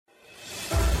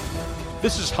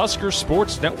This is Husker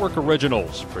Sports Network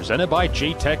Originals, presented by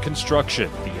J-Tech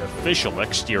Contruction, the official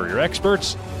exterior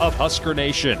experts of Husker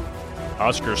Nation.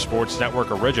 Husker Sports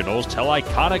Network Originals tell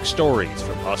iconic stories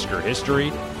from Husker history,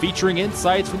 featuring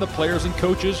insights from the players and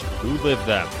coaches who live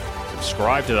them.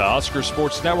 Subscribe to the Husker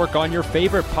Sports Network on your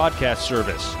favorite podcast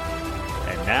service.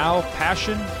 And now,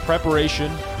 passion,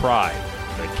 preparation, pride.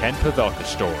 The Kent Pavelka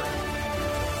Story.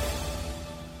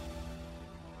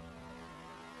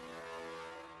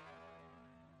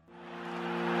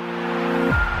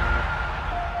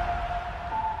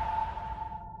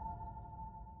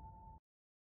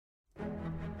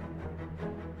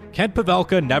 Kent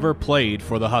Pavelka never played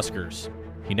for the Huskers.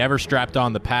 He never strapped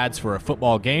on the pads for a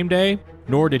football game day,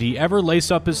 nor did he ever lace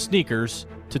up his sneakers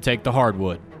to take the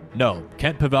hardwood. No,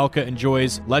 Kent Pavelka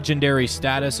enjoys legendary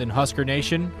status in Husker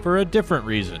Nation for a different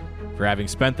reason, for having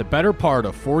spent the better part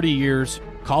of 40 years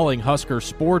calling Husker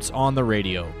sports on the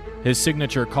radio. His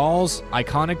signature calls,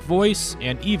 iconic voice,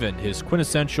 and even his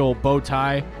quintessential bow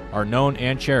tie are known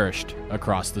and cherished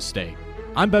across the state.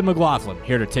 I'm Ben McLaughlin,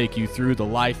 here to take you through the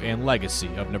life and legacy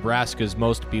of Nebraska's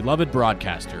most beloved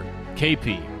broadcaster,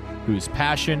 KP, whose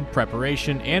passion,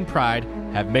 preparation, and pride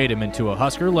have made him into a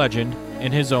Husker legend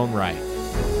in his own right.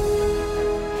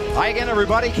 Hi again,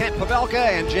 everybody. Kent Pavelka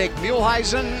and Jake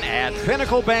Muehlheisen at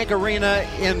Pinnacle Bank Arena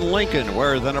in Lincoln,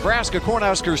 where the Nebraska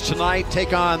Cornhuskers tonight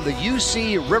take on the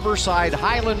UC Riverside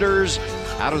Highlanders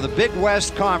out of the Big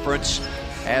West Conference,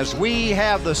 as we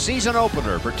have the season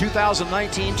opener for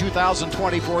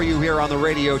 2019-2020 for you here on the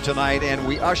radio tonight, and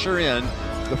we usher in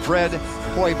the Fred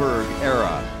Hoiberg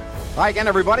era. Hi again,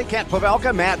 everybody. Kent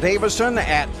Pavelka, Matt Davison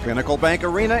at Pinnacle Bank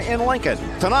Arena in Lincoln.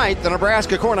 Tonight, the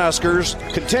Nebraska Cornhuskers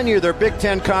continue their Big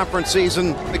Ten Conference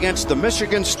season against the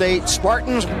Michigan State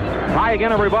Spartans. Hi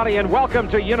again, everybody, and welcome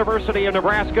to University of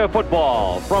Nebraska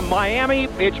football. From Miami,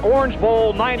 it's Orange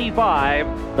Bowl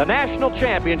 95, the national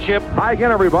championship. Hi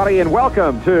again, everybody, and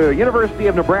welcome to University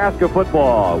of Nebraska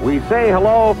football. We say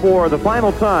hello for the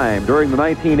final time during the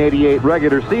 1988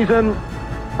 regular season.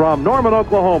 From Norman,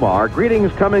 Oklahoma, our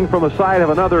greetings coming from the site of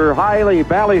another highly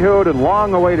ballyhooed and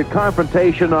long-awaited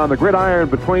confrontation on the gridiron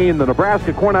between the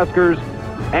Nebraska Cornhuskers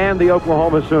and the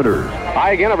Oklahoma Sooners.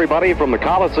 Hi again, everybody, from the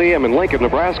Coliseum in Lincoln,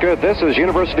 Nebraska. This is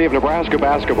University of Nebraska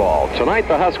basketball. Tonight,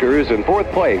 the Huskers, in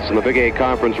fourth place in the Big 8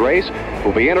 Conference race,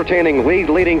 will be entertaining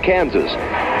league-leading Kansas.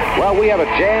 Well, we have a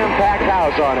jam-packed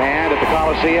house on hand at the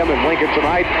Coliseum in Lincoln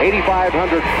tonight.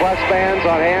 8,500-plus fans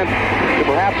on hand to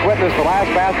perhaps witness the last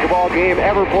basketball game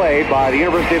ever played by the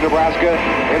University of Nebraska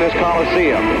in this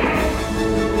Coliseum.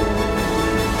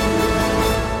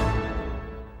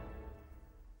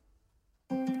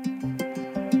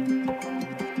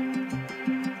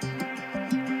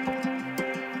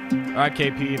 All right,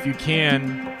 KP, if you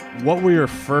can, what were your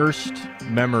first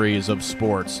memories of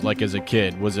sports like as a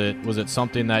kid? Was it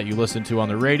something that you listened to on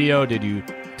the radio? Did you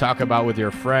talk about with your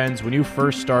friends? When you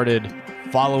first started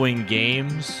following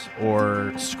games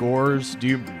or scores,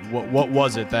 what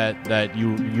was it that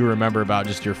you remember about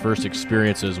just your first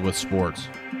experiences with sports?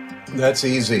 That's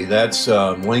easy. That's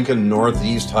Lincoln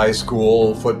Northeast High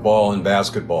School football and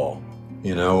basketball.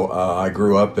 You know, I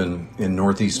grew up in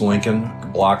Northeast Lincoln, a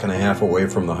block and a half away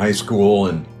from the high school,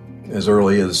 and as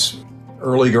early as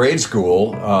early grade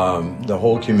school, the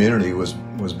whole community was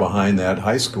behind that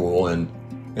high school, and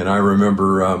I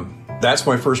remember that's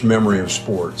my first memory of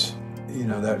sports. You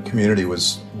know, that community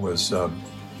was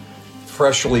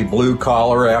freshly blue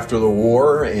collar after the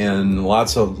war, and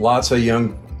lots of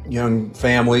young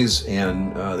families,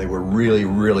 and they were really,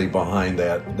 really behind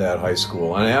that high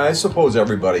school. And I suppose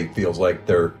everybody feels like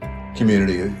their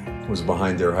community was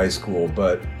behind their high school,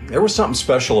 but there was something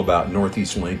special about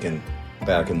Northeast Lincoln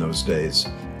back in those days.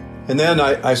 And then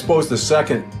I suppose the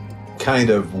second kind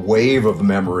of wave of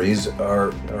memories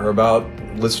are about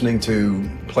listening to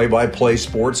play-by-play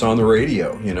sports on the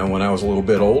radio. You know, when I was a little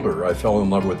bit older, I fell in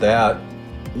love with that.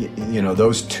 You know,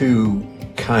 those two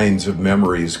kinds of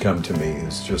memories come to me.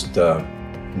 It's just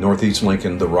Northeast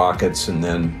Lincoln, the Rockets, and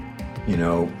then, you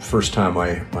know, first time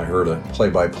I heard a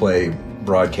play-by-play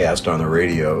broadcast on the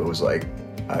radio, it was like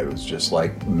I was just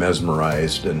like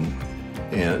mesmerized and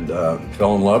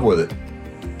fell in love with it.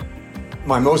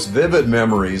 My most vivid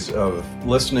memories of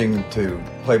listening to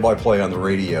play-by-play on the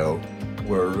radio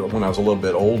were when I was a little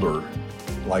bit older,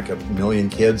 like a million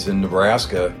kids in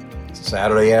Nebraska. It's a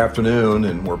Saturday afternoon,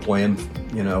 and we're playing,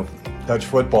 you know, touch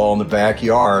football in the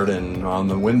backyard, and on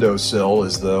the windowsill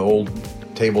is the old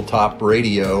tabletop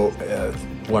radio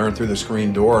blaring through the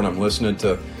screen door, and I'm listening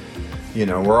to, you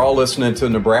know, we're all listening to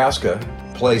Nebraska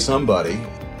play somebody,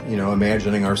 you know,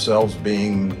 imagining ourselves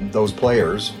being those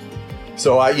players.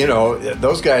 So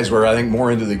those guys were, I think,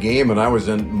 more into the game, and I was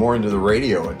more into the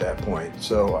radio at that point.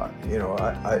 So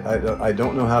I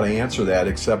don't know how to answer that,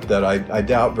 except that I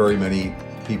doubt very many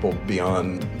people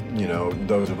beyond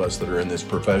those of us that are in this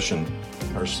profession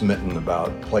are smitten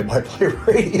about play-by-play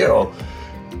radio.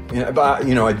 But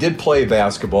I did play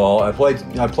basketball. I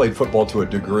played football to a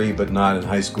degree, but not in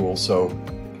high school. So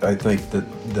I think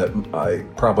that I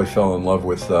probably fell in love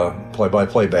with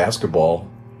play-by-play basketball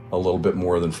a little bit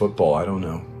more than football. I don't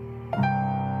know.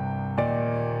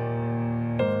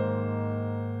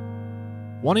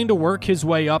 Wanting to work his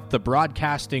way up the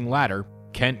broadcasting ladder,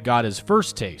 Kent got his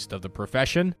first taste of the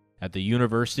profession at the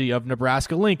University of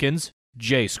Nebraska-Lincoln's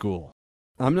J School.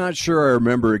 I'm not sure I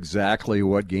remember exactly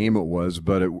what game it was,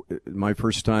 but my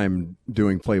first time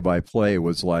doing play-by-play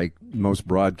was like most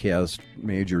broadcast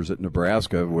majors at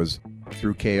Nebraska was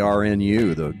through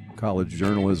KRNU, the college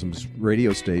journalism's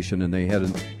radio station, and they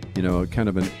had kind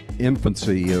of an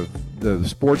infancy of the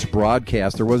sports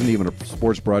broadcast. There wasn't even a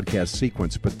sports broadcast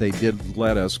sequence, but they did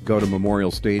let us go to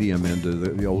Memorial Stadium into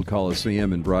the old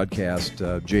Coliseum and broadcast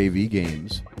JV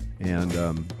games.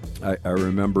 And I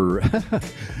remember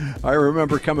I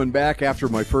remember coming back after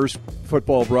my first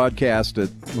football broadcast at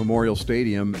Memorial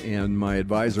Stadium, and my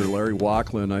advisor, Larry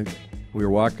Walklin, we were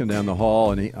walking down the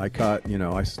hall, and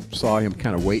I saw him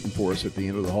kind of waiting for us at the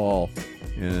end of the hall,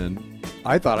 and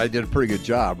I thought I did a pretty good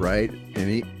job, right?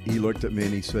 And he looked at me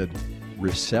and he said,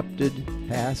 "Recepted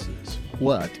passes.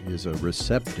 What is a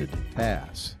recepted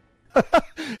pass?"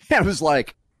 I was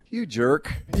like, "You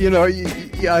jerk."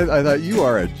 I thought, you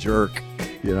are a jerk.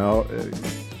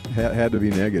 Had to be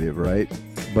negative, right?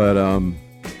 But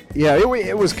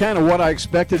it was kind of what I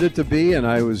expected it to be, and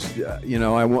I was,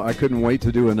 I couldn't wait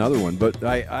to do another one. But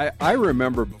I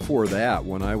remember before that,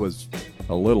 when I was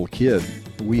a little kid,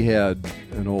 we had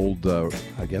an old,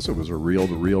 I guess it was a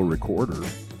reel-to-reel recorder,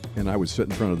 and I would sit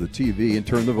in front of the TV and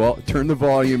turn the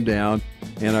volume down,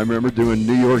 and I remember doing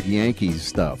New York Yankees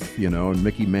stuff, and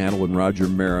Mickey Mantle and Roger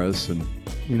Maris, and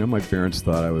my parents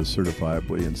thought I was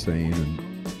certifiably insane,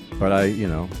 but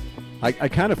I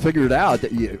kind of figured out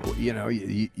that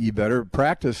you better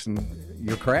practice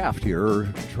your craft here,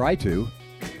 or try to.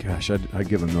 Gosh, I'd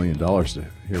give $1 million to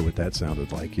hear what that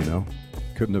sounded like.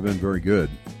 Couldn't have been very good.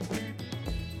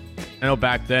 I know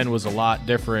back then was a lot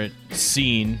different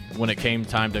scene when it came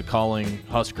time to calling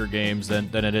Husker games than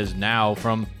it is now.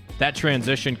 From that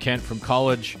transition, Kent, from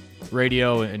college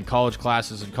radio and college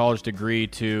classes and college degree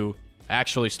to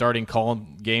actually starting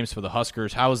calling games for the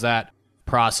Huskers, how was that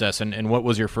process, and what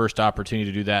was your first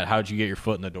opportunity to do that? How did you get your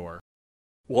foot in the door?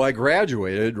 Well, I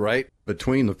graduated right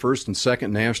between the first and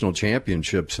second national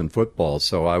championships in football,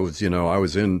 so I was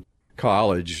in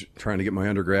college trying to get my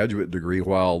undergraduate degree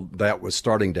while that was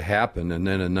starting to happen. And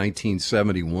then in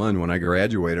 1971, when I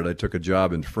graduated, I took a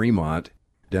job in Fremont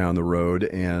down the road,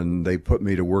 and they put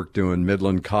me to work doing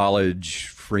Midland College,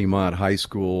 Fremont High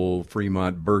School,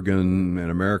 Fremont Bergen, and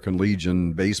American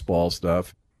Legion baseball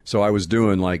stuff. So I was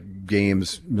doing like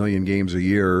million games a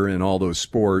year in all those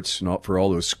sports and for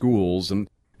all those schools. And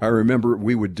I remember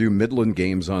we would do Midland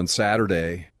games on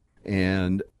Saturday,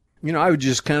 and I would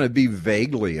just kind of be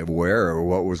vaguely aware of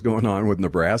what was going on with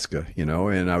Nebraska,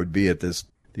 and I would be at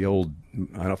the old,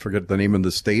 I don't forget the name of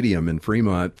the stadium in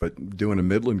Fremont, but doing a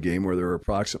Midland game where there were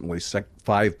approximately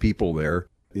 5 people there,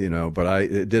 but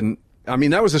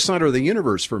that was the center of the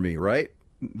universe for me, right?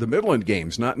 The Midland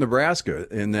games, not Nebraska.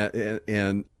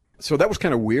 And so that was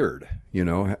kind of weird,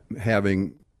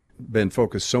 having been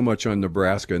focused so much on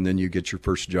Nebraska, and then you get your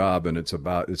first job and it's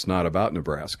not about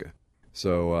Nebraska.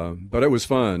 So, but it was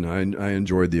fun. I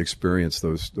enjoyed the experience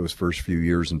those first few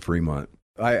years in Fremont.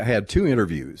 I had 2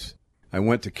 interviews. I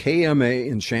went to KMA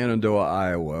in Shenandoah,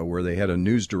 Iowa, where they had a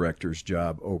news director's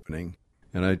job opening.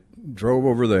 And I drove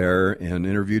over there and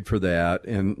interviewed for that.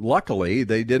 And luckily,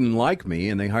 they didn't like me,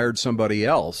 and they hired somebody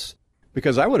else,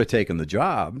 because I would have taken the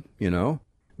job,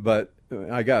 But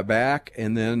I got back,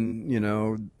 and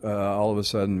then, all of a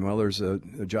sudden, well, there's a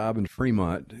job in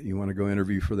Fremont. You want to go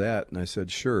interview for that? And I said,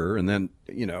 sure. And then,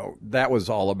 that was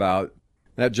all about,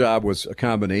 that job was a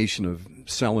combination of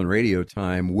selling radio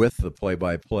time with the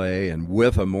play-by-play and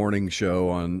with a morning show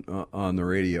on the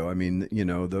radio. I mean,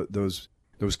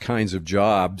 those kinds of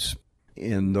jobs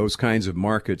in those kinds of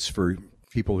markets for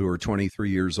people who are 23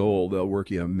 years old, they'll work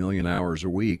you 1 million hours a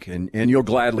week, and you'll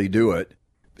gladly do it.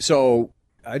 So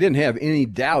I didn't have any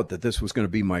doubt that this was going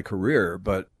to be my career,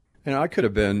 but I could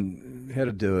have been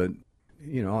headed to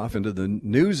off into the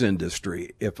news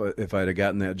industry if I'd have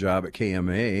gotten that job at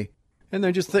KMA. And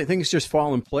then just things just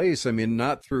fall in place. I mean,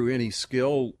 not through any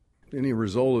skill, any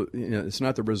result. It's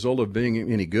not the result of being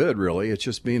any good, really. It's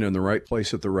just being in the right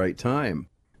place at the right time.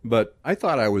 But I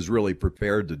thought I was really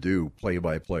prepared to do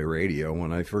play-by-play radio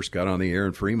when I first got on the air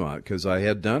in Fremont, because I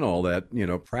had done all that,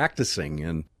 practicing.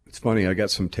 And it's funny, I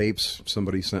got some tapes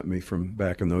somebody sent me from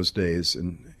back in those days,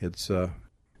 and it's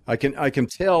I can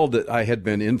tell that I had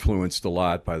been influenced a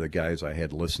lot by the guys I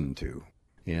had listened to,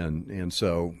 and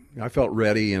so I felt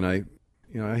ready, and I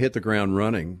hit the ground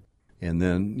running. And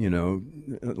then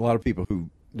a lot of people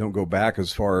who don't go back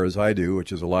as far as I do,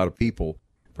 which is a lot of people,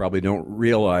 probably don't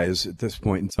realize at this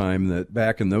point in time that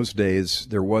back in those days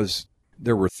there were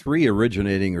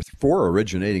four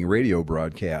originating radio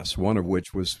broadcasts, one of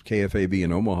which was KFAB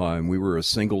in Omaha, and we were a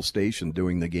single station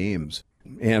doing the games.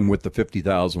 And with the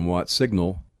 50,000 watt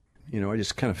signal, I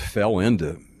just kind of fell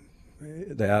into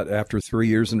that after 3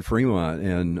 years in Fremont.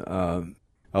 And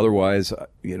otherwise,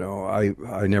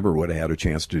 I never would have had a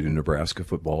chance to do Nebraska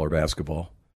football or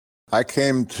basketball. I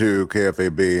came to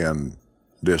KFAB in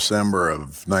December of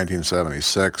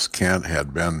 1976. Kent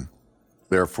had been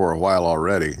there for a while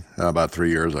already, about 3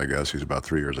 years, I guess. He's about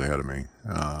 3 years ahead of me.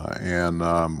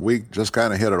 And we just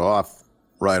kind of hit it off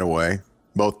right away.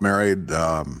 Both married,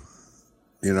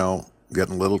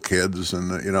 getting little kids,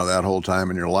 and, that whole time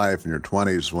in your life, in your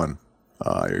 20s, when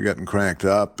you're getting cranked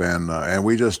up. And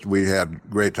we had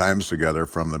great times together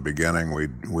from the beginning.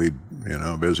 We'd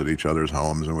visit each other's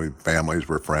homes, and families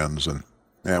were friends,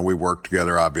 and we worked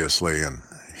together, obviously. And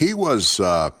he was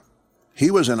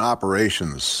in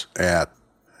operations at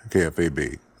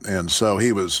KFAB, and so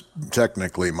he was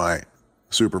technically my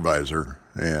supervisor,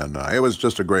 and it was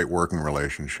just a great working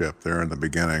relationship there in the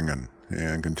beginning,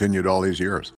 and continued all these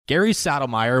years. Gary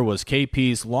Saddlemeyer was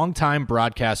KP's longtime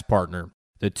broadcast partner.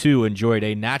 The two enjoyed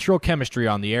a natural chemistry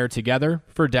on the air together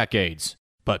for decades.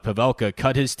 But Pavelka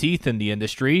cut his teeth in the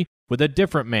industry with a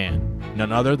different man,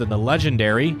 none other than the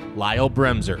legendary Lyle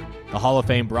Bremser, the Hall of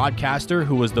Fame broadcaster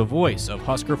who was the voice of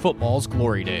Husker football's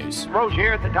glory days.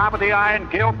 Rozier at the top of the iron,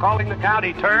 Gill calling the count.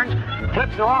 He turns,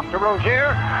 flips it off to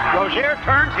Rozier. Rozier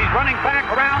turns, he's running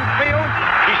back around the field.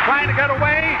 He's trying to get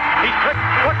away. He's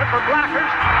looking for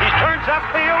blockers. He turns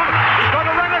upfield. He's going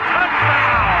to run a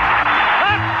touchdown.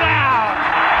 Touchdown!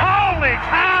 Holy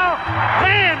cow!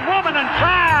 Man, woman, and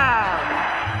child!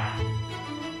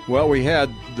 Well, we had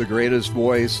the greatest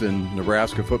voice in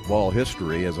Nebraska football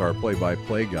history as our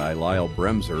play-by-play guy, Lyle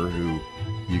Bremser, who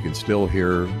you can still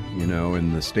hear,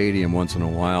 in the stadium once in a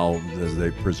while as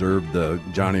they preserved the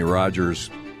Johnny Rodgers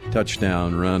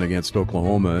touchdown run against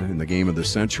Oklahoma in the game of the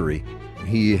century.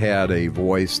 He had a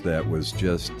voice that was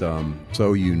just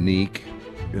so unique.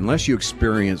 Unless you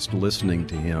experienced listening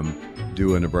to him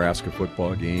do a Nebraska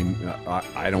football game,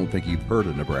 I don't think you've heard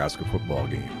a Nebraska football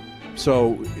game.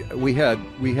 So we had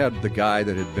the guy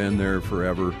that had been there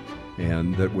forever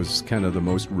and that was kind of the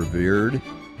most revered.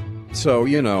 So,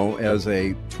 as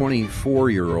a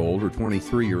 24-year-old or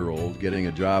 23-year-old getting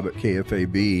a job at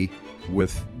KFAB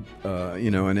with,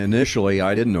 and initially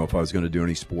I didn't know if I was going to do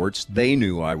any sports. They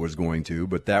knew I was going to,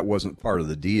 but that wasn't part of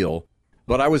the deal.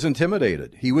 But I was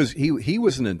intimidated. He was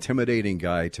an intimidating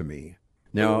guy to me.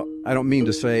 Now, I don't mean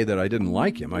to say that I didn't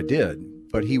like him. I did.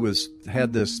 But he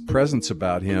had this presence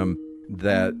about him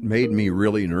that made me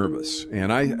really nervous.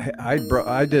 And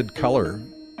I did color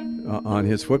on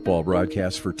his football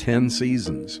broadcast for 10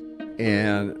 seasons.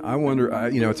 And I wonder,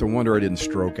 it's a wonder I didn't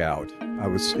stroke out.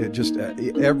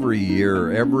 Every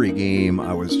year, every game,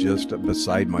 I was just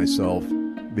beside myself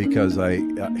because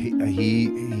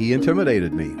he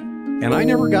intimidated me. And I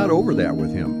never got over that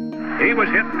with him. He was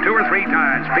hit 2 or 3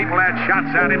 times. People had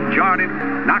shots at him, jarred him,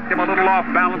 knocked him a little off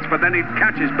balance, but then he'd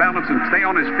catch his balance and stay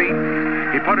on his feet.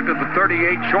 He put it to the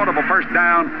 38, short of a first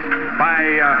down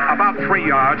by about 3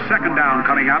 yards. Second down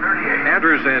coming up.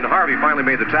 Andrews and Harvey finally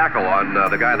made the tackle on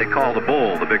the guy they call the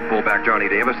Bull, the big fullback Johnny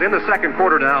Davis. In the second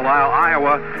quarter now,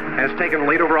 Iowa has taken the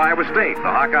lead over Iowa State. The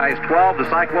Hawkeyes 12, the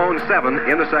Cyclones 7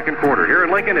 in the second quarter. Here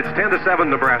in Lincoln, it's 10-7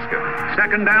 Nebraska.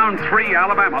 Second down, 3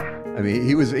 Alabama. I mean,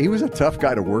 he was a tough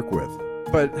guy to work with.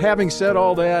 But having said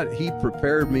all that, he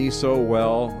prepared me so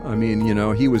well. I mean,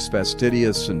 he was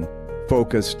fastidious and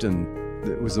focused, and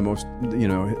it was the most,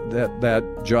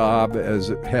 that job, as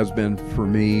it has been for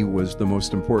me, was the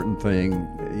most important thing.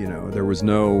 There was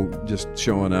no just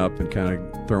showing up and kind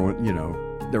of throwing,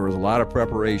 there was a lot of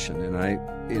preparation. And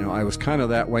I was kind of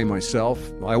that way myself.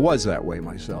 I was that way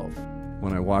myself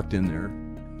when I walked in there.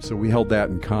 So we held that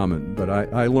in common. But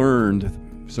I learned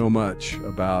so much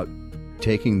about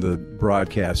taking the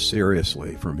broadcast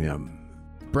seriously from him.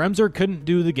 Bremser couldn't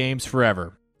do the games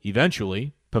forever.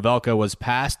 Eventually, Pavelka was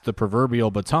passed the proverbial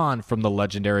baton from the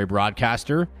legendary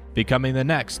broadcaster, becoming the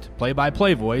next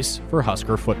play-by-play voice for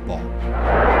Husker football.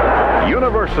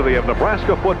 University of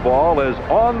Nebraska football is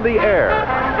on the air.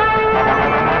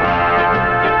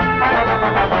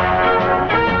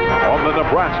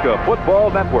 Nebraska Football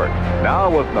Network.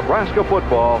 Now with Nebraska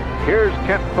football, here's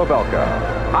Kent Pavelka.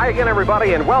 Hi again,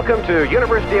 everybody, and welcome to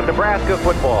University of Nebraska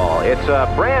football. It's a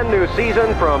brand new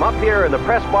season from up here in the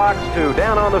press box to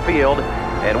down on the field,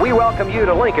 and we welcome you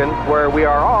to Lincoln, where we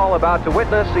are all about to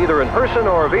witness, either in person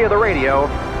or via the radio,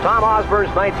 Tom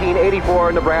Osborne's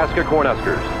 1984 Nebraska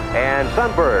Cornhuskers. And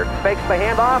Sundberg fakes the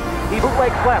handoff. He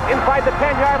bootlegs left inside the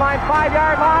 10-yard line,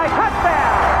 5-yard line,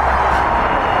 touchdown!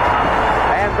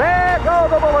 And there go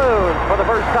the balloons for the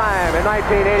first time in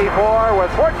 1984 with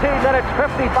 14 minutes,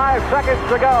 55 seconds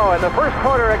to go in the first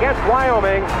quarter against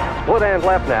Wyoming. Split end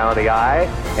left now in the eye.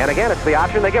 And again, it's the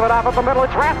option. They give it off up the middle.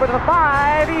 It's Rathman to the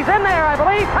 5. He's in there, I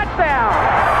believe. Touchdown!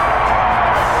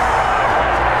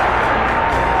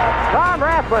 Tom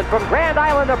Rathman from Grand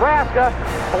Island, Nebraska,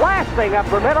 blasting up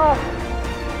the middle.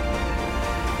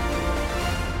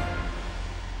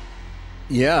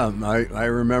 Yeah, I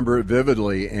remember it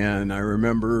vividly, and I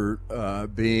remember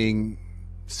being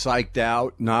psyched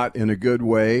out, not in a good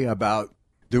way, about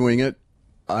doing it.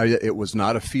 It was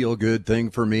not a feel-good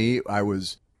thing for me. I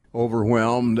was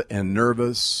overwhelmed and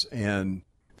nervous and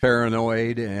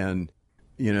paranoid and,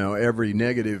 every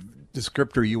negative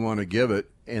descriptor you want to give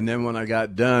it. And then when I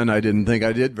got done, I didn't think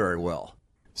I did very well.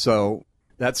 So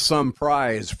that's some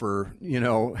prize for,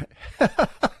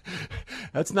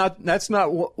 that's not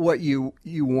what you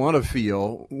want to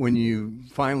feel when you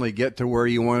finally get to where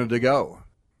you wanted to go.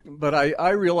 But I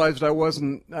realized I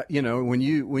wasn't, when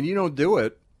you don't do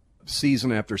it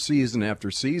season after season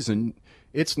after season,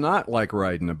 it's not like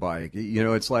riding a bike.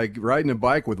 It's like riding a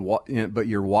bike but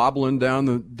you're wobbling down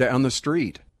the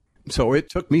street. So it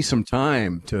took me some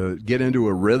time to get into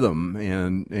a rhythm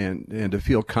and to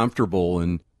feel comfortable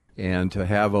and to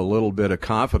have a little bit of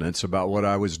confidence about what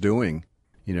I was doing.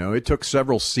 It took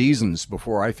several seasons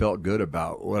before I felt good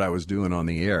about what I was doing on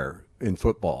the air in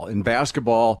football. In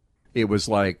basketball, it was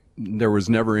like there was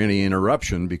never any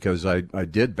interruption because I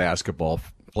did basketball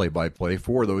play-by-play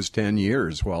for those 10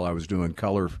 years while I was doing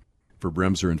color for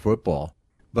Bremser in football.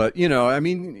 But,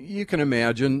 you can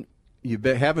imagine you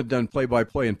haven't done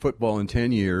play-by-play in football in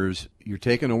 10 years. You're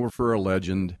taking over for a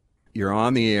legend. You're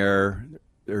on the air.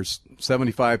 There's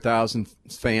 75,000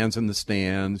 fans in the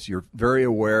stands. You're very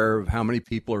aware of how many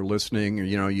people are listening.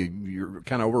 You're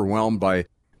kind of overwhelmed by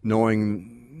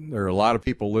knowing there are a lot of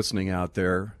people listening out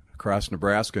there across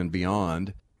Nebraska and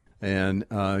beyond. And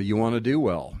you want to do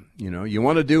well. You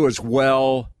want to do as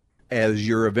well as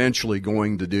you're eventually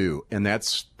going to do. And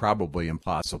that's probably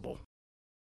impossible.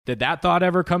 Did that thought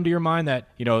ever come to your mind that,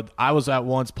 I was at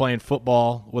once playing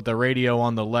football with the radio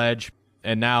on the ledge,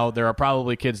 and now there are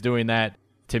probably kids doing that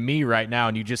to me right now,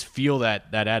 and you just feel that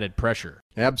added pressure?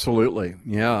 Absolutely.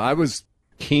 Yeah, I was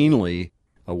keenly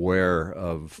aware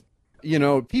of,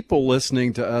 people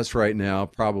listening to us right now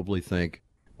probably think,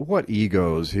 what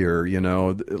egos here,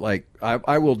 like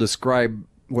I will describe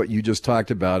what you just talked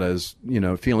about as,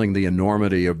 feeling the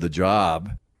enormity of the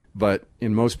job. But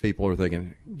most people are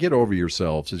thinking, get over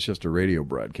yourselves. It's just a radio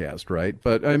broadcast, right?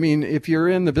 But, if you're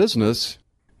in the business,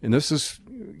 and this is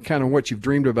kind of what you've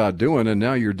dreamed about doing, and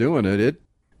now you're doing it,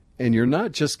 and you're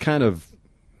not just kind of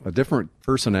a different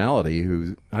personality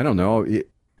who, I don't know, I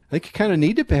think you kind of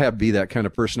need to be that kind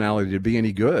of personality to be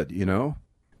any good,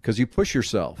 because you push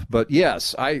yourself. But,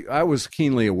 yes, I was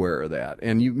keenly aware of that.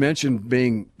 And you mentioned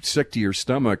being sick to your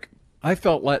stomach. I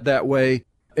felt like that way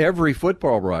every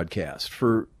football broadcast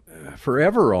for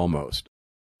forever almost.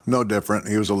 No different.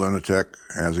 He was a lunatic,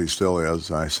 as he still is.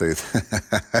 I say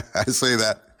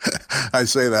that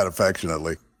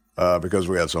affectionately because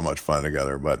we had so much fun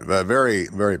together. But very,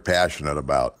 very passionate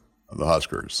about the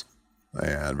Huskers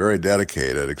and very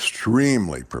dedicated,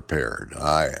 extremely prepared.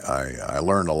 I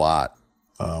learned a lot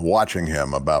watching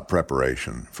him about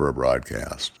preparation for a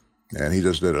broadcast, and he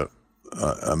just did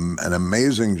an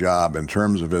amazing job in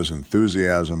terms of his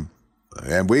enthusiasm.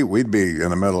 And we'd be in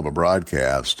the middle of a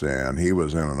broadcast, and he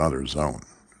was in another zone.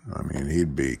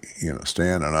 He'd be,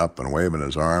 standing up and waving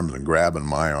his arms and grabbing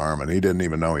my arm, and he didn't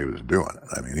even know he was doing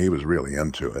it. He was really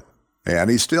into it. And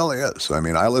he still is.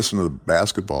 I listen to the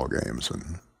basketball games,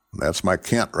 and that's my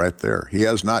Kent right there. He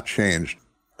has not changed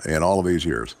in all of these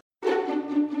years.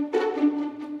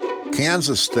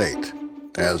 Kansas State,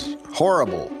 as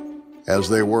horrible as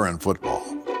they were in football,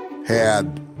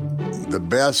 had the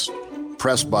best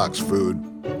press box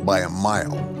food by a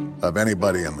mile of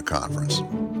anybody in the conference.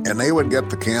 And they would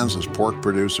get the Kansas pork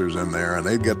producers in there, and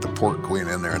they'd get the pork queen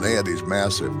in there, and they had these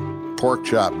massive pork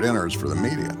chop dinners for the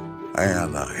media.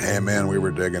 And, hey, man, we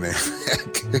were digging in.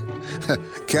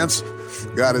 Kent's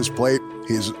got his plate.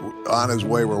 He's on his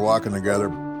way. We're walking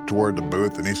together toward the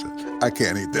booth, and he said, I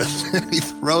can't eat this. And he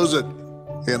throws it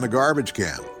in the garbage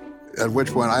can. at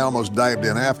which point I almost dived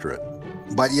in after it.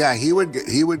 But yeah, he would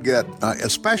get,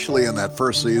 especially in that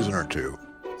first season or two,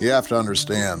 you have to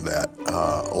understand that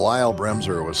Lyle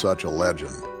Bremser was such a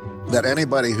legend that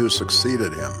anybody who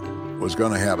succeeded him was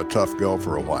going to have a tough go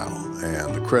for a while.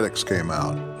 And the critics came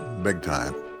out big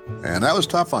time. And that was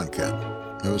tough on Kent.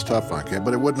 It was tough on Kent,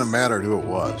 but it wouldn't have mattered who it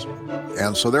was.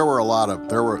 And so there was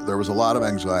a lot of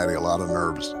anxiety, a lot of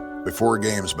nerves before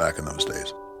games back in those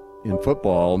days. In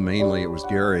football, mainly it was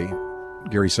Gary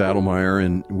Saddlemeyer,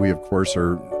 and we, of course,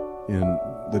 are, in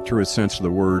the truest sense of the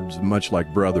words, much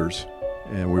like brothers.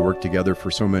 And we worked together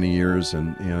for so many years,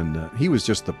 and he was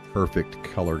just the perfect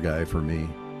color guy for me.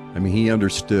 I mean, he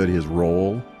understood his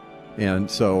role, and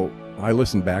so I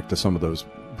listen back to some of those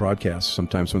broadcasts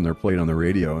sometimes when they're played on the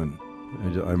radio, and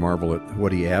I marvel at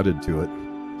what he added to it.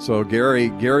 So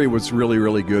Gary was really,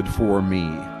 really good for me,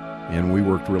 and we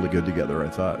worked really good together, I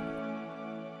thought.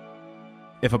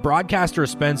 If a broadcaster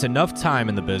spends enough time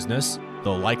in the business,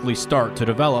 they'll likely start to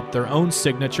develop their own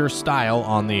signature style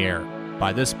on the air.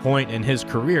 By this point in his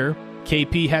career,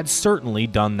 KP had certainly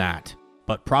done that.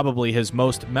 But probably his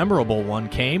most memorable one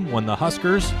came when the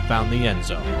Huskers found the end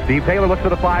zone. Steve Taylor looks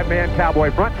at a five-man Cowboy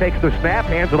front, takes the snap,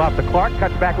 hands it off to Clark,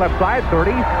 cuts back left side,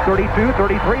 30, 32,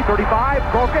 33,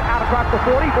 35, broke it, out across the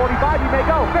 40, 45, he may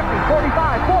go, 50,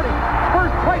 45, 40,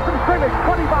 first play from scrimmage,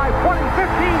 25, 20,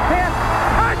 15, 10,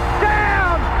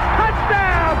 touchdown!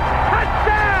 Touchdown!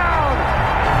 Touchdown!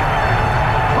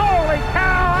 Holy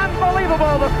cow,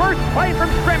 unbelievable, the first play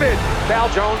from scrimmage. Cal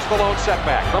Jones, the lone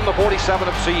setback from the 47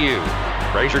 of CU.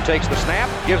 Frazier takes the snap,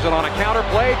 gives it on a counter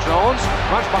play. Jones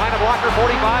runs behind a blocker,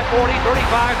 45, 40,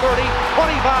 35, 30,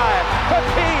 25,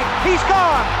 15. He's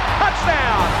gone.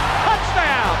 Touchdown!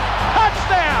 Touchdown!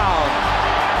 Touchdown!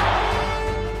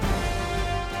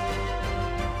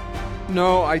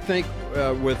 No, I think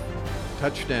with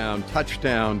touchdown,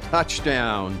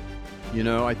 you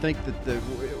know, I think that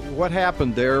what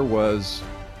happened there was,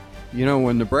 you know,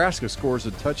 when Nebraska scores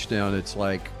a touchdown, it's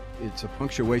like it's a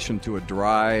punctuation to a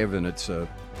drive, and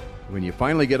when you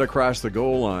finally get across the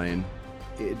goal line,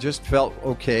 it just felt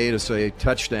okay to say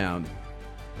touchdown.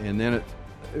 And then it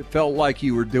felt like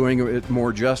you were doing it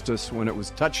more justice when it was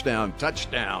touchdown.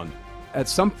 At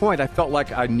some point, I felt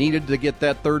like I needed to get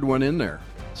that third one in there.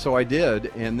 So I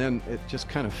did, and then it just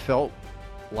kind of felt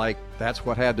like that's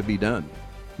what had to be done.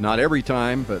 Not every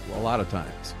time, but a lot of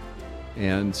times.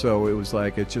 And so it was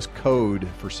like, it's just code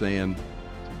for saying,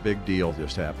 big deal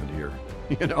just happened here.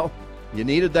 You know, you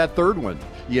needed that third one.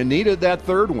 You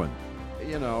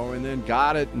know, and then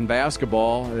got it in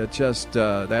basketball. I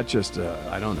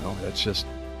don't know. That's just,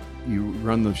 you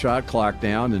run the shot clock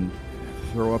down and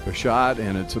throw up a shot,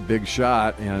 and it's a big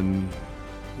shot, and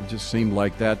it just seemed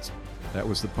like that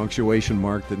was the punctuation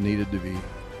mark that needed to be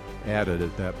added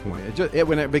at that point.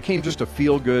 When it became just a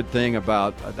feel-good thing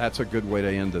about, that's a good way to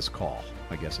end this call,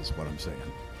 I guess is what I'm saying.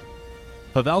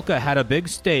 Pavelka had a big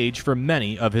stage for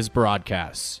many of his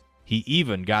broadcasts. He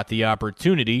even got the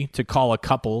opportunity to call a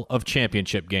couple of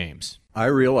championship games. I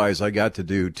realized I got to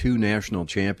do 2 national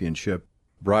championship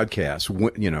broadcasts.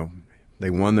 You know, they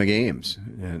won the games,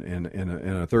 and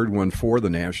a third one for the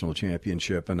national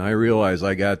championship. And I realized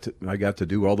I got to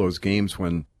do all those games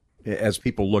when, as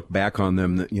people look back on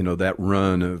them, you know, that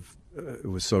run of it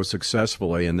was so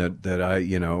successfully, and that I,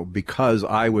 you know, because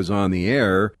I was on the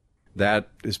air, that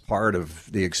is part of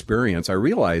the experience. I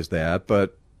realize that,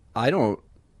 but I don't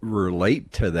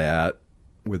relate to that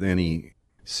with any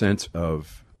sense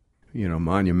of, you know,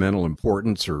 monumental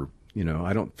importance, or, you know,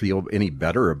 I don't feel any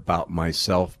better about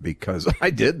myself because I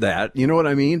did that. You know what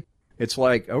I mean? It's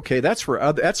like, okay, that's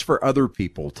for other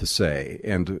people to say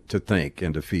and to think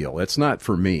and to feel. It's not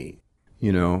for me.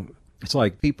 You know, it's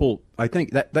like people, I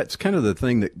think that's kind of the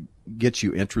thing that gets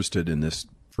you interested in this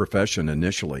profession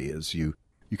initially, is you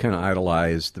kind of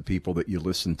idolize the people that you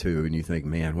listen to, and you think,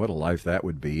 man, what a life that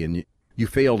would be. And you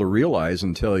fail to realize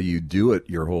until you do it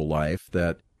your whole life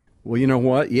that, well, you know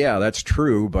what? Yeah, that's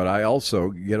true. But I also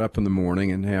get up in the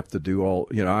morning and have to do all,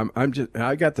 you know,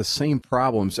 I got the same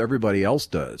problems everybody else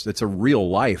does. It's a real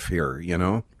life here, you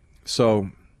know? So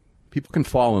people can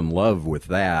fall in love with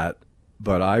that,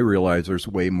 but I realize there's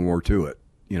way more to it.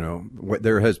 You know,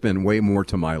 there has been way more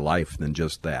to my life than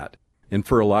just that. And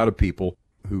for a lot of people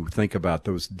who think about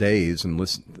those days and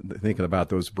thinking about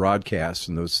those broadcasts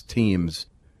and those teams,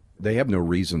 they have no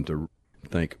reason to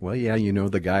think, well, yeah, you know,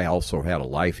 the guy also had a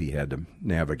life he had to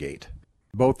navigate.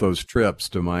 Both those trips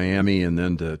to Miami and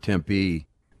then to Tempe,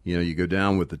 you know, you go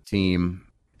down with the team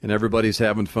and everybody's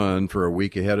having fun for a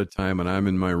week ahead of time, and I'm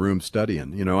in my room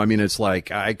studying. You know, I mean, it's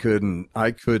like I couldn't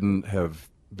have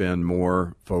been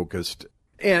more focused.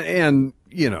 And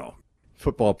you know,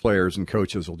 football players and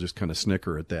coaches will just kind of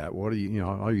snicker at that. What are you,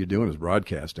 all you're doing is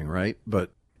broadcasting, right?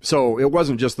 But so it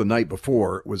wasn't just the night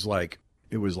before. It was like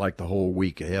the whole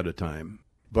week ahead of time.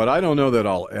 But I don't know that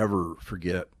I'll ever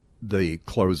forget the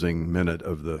closing minute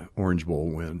of the Orange Bowl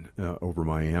win over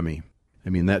Miami. I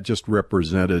mean, that just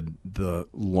represented the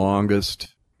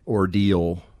longest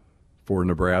ordeal for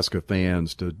Nebraska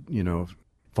fans to,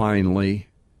 finally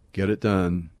get it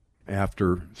done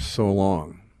after so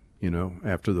long,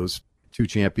 after those 2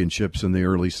 championships in the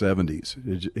early 70s.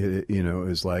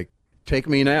 It's like, take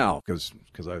me now, because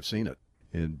I've seen it,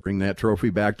 and bring that trophy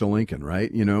back to Lincoln, right?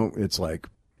 It's like,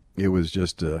 it was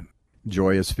just a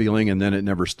joyous feeling, and then it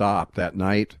never stopped that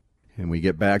night. And we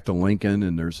get back to Lincoln,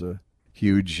 and there's a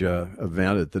huge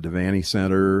event at the Devaney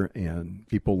Center, and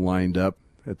people lined up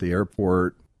at the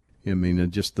airport. I mean,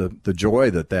 just the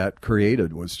joy that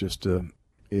created was just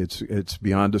it's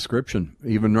beyond description.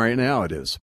 Even right now, it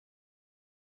is.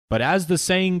 But as the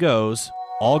saying goes,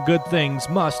 all good things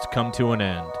must come to an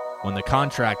end. When the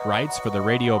contract rights for the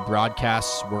radio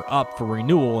broadcasts were up for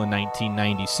renewal in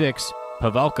 1996,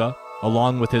 Pavelka,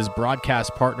 along with his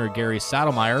broadcast partner Gary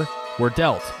Saddlemeyer, were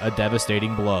dealt a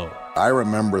devastating blow. I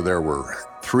remember there were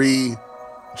 3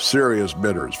 serious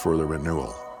bidders for the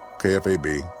renewal: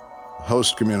 KFAB,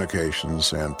 Host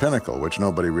Communications, and Pinnacle, which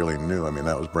nobody really knew. I mean,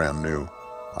 that was brand new.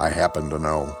 I happened to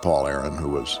know Paul Aaron, who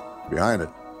was behind it.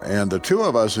 And the 2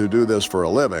 of us who do this for a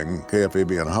living,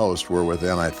 KFAB and Host, were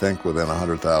within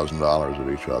 $100,000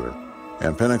 of each other.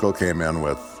 And Pinnacle came in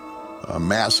with a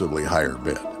massively higher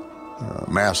bid,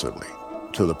 massively,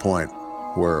 to the point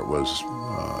where it was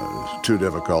too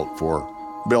difficult for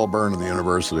Bill Byrne and the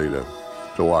university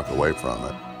to walk away from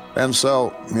it. And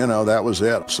so, that was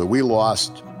it. So we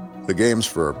lost the games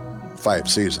for 5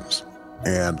 seasons.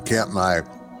 And Kent and I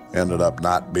ended up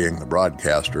not being the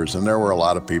broadcasters, and there were a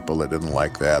lot of people that didn't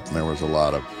like that, and there was a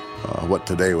lot of what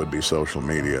today would be social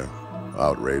media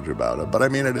outrage about it. But I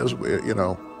mean, it is,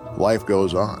 life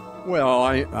goes on. Well,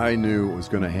 I knew it was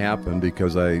going to happen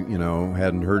because I,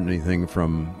 hadn't heard anything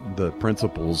from the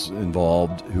principals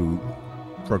involved who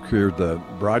procured the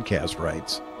broadcast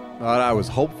rights. I was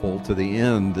hopeful to the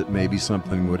end that maybe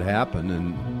something would happen,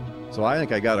 and so I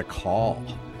think I got a call.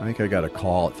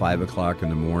 At 5 o'clock in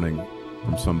the morning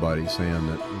from somebody saying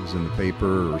that it was in the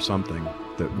paper or something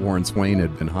that Warren Swain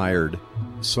had been hired.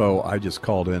 So I just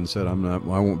called in and said, I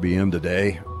won't be in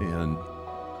today. And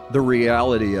the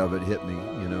reality of it hit me,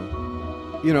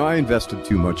 I invested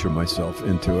too much of myself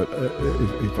into it,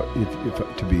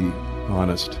 if to be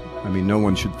honest. I mean, no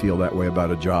one should feel that way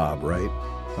about a job, right?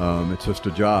 It's just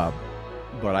a job.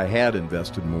 But I had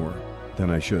invested more than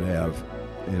I should have,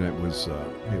 and it was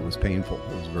painful.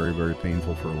 It was very, very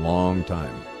painful for a long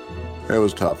time. It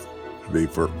was tough, to be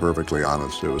perfectly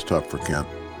honest. It was tough for Kent,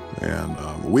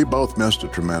 and we both missed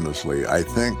it tremendously. I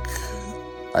think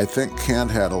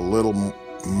Kent had a little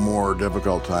more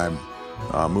difficult time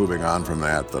moving on from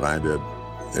that than I did.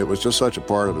 It was just such a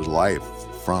part of his life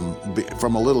from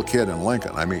a little kid in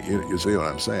Lincoln. I mean, you see what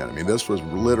I'm saying? I mean, this was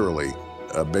literally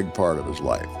a big part of his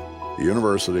life. The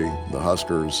university, the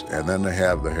Huskers, and then to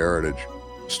have the Heritage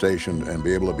station and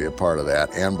be able to be a part of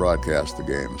that and broadcast the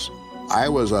games. I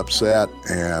was upset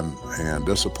and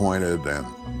disappointed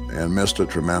and missed it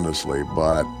tremendously,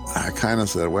 but I kind of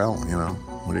said, well,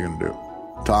 what are you going to do?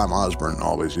 Tom Osborne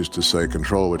always used to say,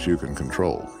 control what you can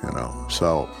control,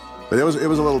 So, but it was a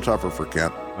little tougher for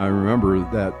Kent. I remember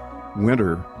that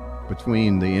winter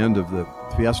between the end of the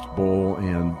Fiesta Bowl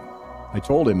and I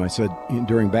told him, I said,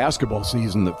 during basketball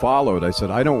season that followed, I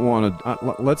said, I don't want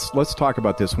to, let's talk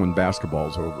about this when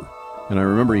basketball's over. And I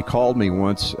remember he called me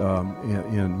once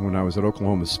when I was at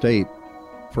Oklahoma State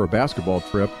for a basketball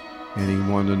trip, and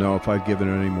he wanted to know if I'd given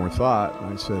it any more thought.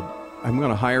 And I said, I'm going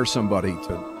to hire somebody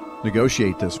to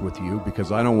negotiate this with you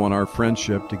because I don't want our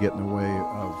friendship to get in the way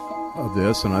of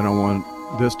this, and I don't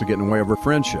want this to get in the way of our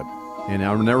friendship. And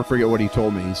I'll never forget what he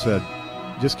told me. He said,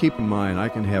 just keep in mind, I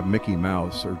can have Mickey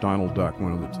Mouse or Donald Duck,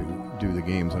 one of the two, do the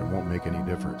games, and it won't make any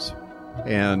difference.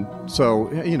 And so,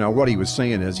 what he was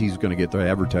saying is he's going to get the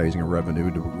advertising revenue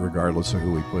regardless of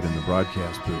who he put in the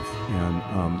broadcast booth.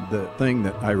 And the thing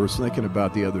that I was thinking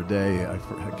about the other day, I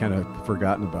kind of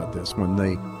forgotten about this, when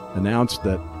they announced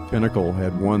that Pinnacle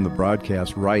had won the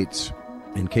broadcast rights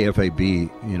and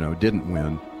KFAB, didn't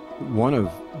win. One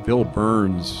of Bill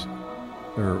Burns,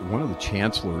 or one of the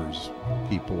chancellor's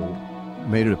people,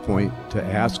 made it a point to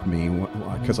ask me,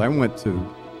 because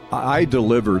I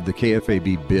delivered the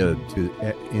KFAB bid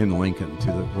in Lincoln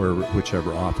to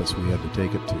whichever office we had to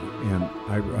take it to. And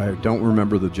I don't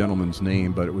remember the gentleman's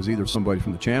name, but it was either somebody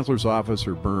from the chancellor's office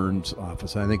or Burns'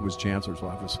 office. I think it was chancellor's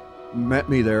office. met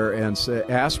me there and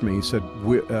asked me, he said,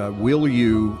 will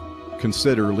you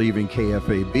consider leaving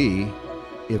KFAB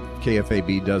if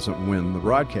KFAB doesn't win the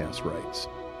broadcast rights?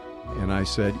 And I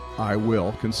said, I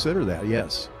will consider that,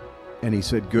 yes. And he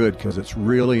said, good, because it's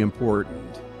really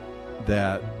important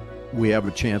that we have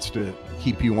a chance to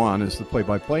keep you on as the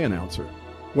play-by-play announcer.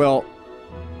 Well,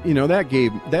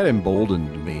 that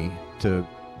emboldened me to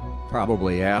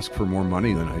probably ask for more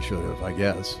money than I should have, I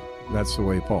guess. That's the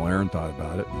way Paul Aaron thought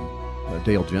about it, and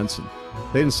Dale Jensen.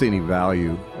 They didn't see any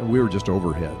value. We were just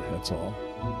overhead, that's all.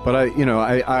 But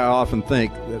I often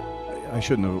think that I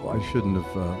shouldn't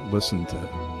have listened to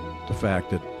the fact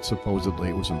that supposedly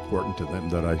it was important to them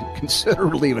that I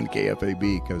considered leaving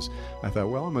KFAB, because I thought,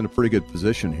 well, I'm in a pretty good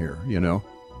position here, and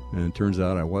it turns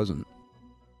out I wasn't.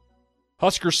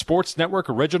 Husker Sports Network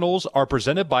Originals are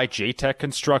presented by J-Tech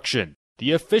Construction,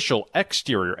 the official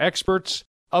exterior experts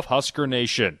of Husker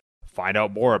Nation. Find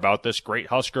out more about this great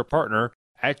Husker partner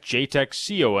at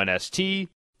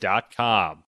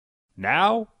jtechconst.com.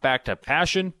 Now, back to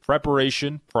Passion,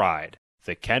 Preparation, Pride,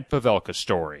 the Kent Pavelka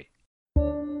Story.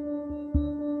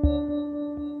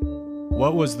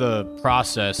 What was the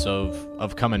process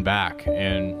of coming back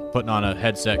and putting on a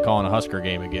headset calling a Husker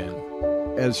game again?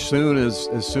 As soon as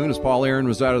Paul Aaron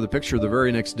was out of the picture, the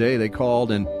very next day they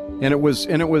called, and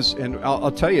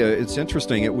I'll tell you, it's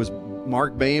interesting. It was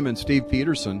Mark Boehm and Steve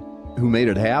Peterson who made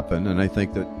it happen, and I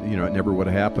think that it never would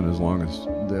have happened as long as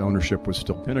the ownership was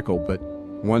still Pinnacle. But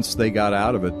once they got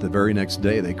out of it, the very next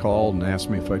day they called and asked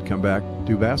me if I'd come back and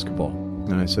do basketball,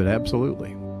 and I said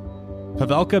absolutely.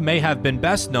 Pavelka may have been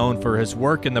best known for his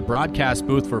work in the broadcast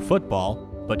booth for football,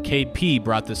 but KP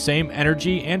brought the same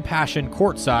energy and passion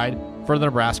courtside for the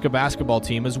Nebraska basketball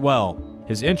team as well.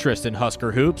 His interest in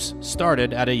Husker hoops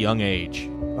started at a young age.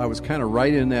 I was kind of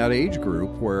right in that age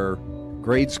group where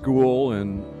grade school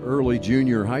and early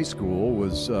junior high school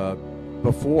was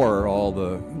before all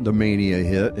the mania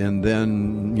hit, and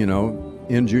then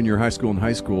in junior high school and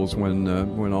high schools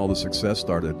when all the success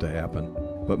started to happen.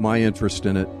 But my interest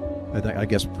in it, I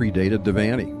guess, predated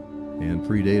Devaney, and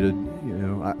predated,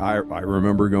 I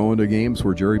remember going to games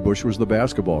where Jerry Bush was the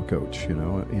basketball coach,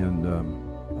 and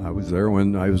I was there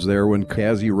when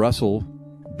Cassie Russell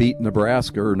beat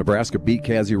Nebraska, or Nebraska beat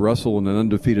Cassie Russell in an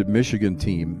undefeated Michigan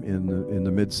team in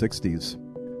the mid-'60s.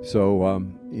 So,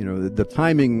 the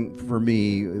timing for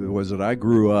me was that I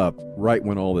grew up right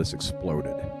when all this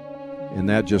exploded, and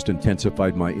that just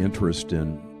intensified my interest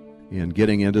in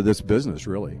getting into this business,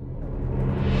 really.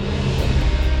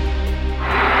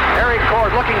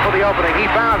 Looking for the opening. He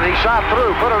found it. He shot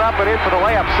through, put it up and in for the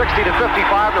layup.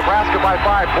 60-55, Nebraska by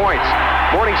 5 points.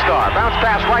 Morningstar, bounce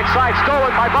pass right side,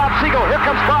 stolen by Bob Siegel. Here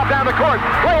comes Bob down the court.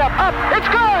 Layup up. It's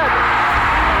good!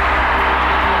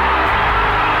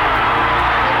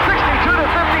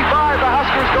 62-55, the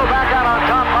Huskers go back out on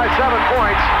top by 7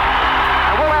 points.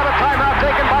 And we'll have a timeout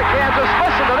taken by Kansas.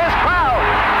 Listen to this crowd.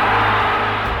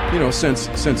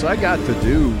 Since I got to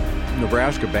do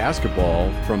Nebraska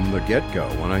basketball from the get-go,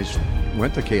 when I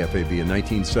went to KFAB in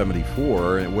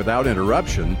 1974, and without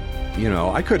interruption,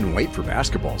 I couldn't wait for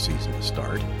basketball season to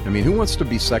start. I mean, who wants to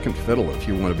be second fiddle if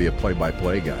you want to be a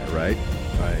play-by-play guy, right?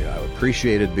 I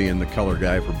appreciated being the color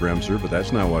guy for Bremser, but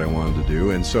that's not what I wanted to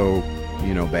do. And so,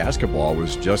 basketball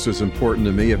was just as important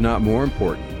to me, if not more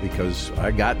important, because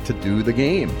I got to do the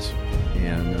games.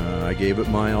 And I gave it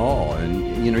my all.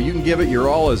 And, you can give it your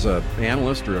all as an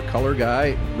analyst or a color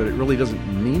guy, but it really doesn't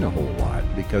mean a whole lot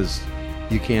because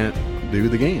you can't do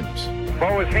the games.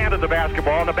 Bo is handed the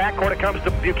basketball. In the backcourt, it comes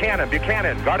to Buchanan.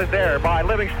 Buchanan guarded there by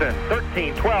Livingston.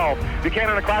 13-12.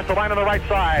 Buchanan across the line on the right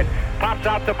side. Pops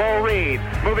out to Bo Reed.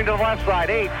 Moving to the left side.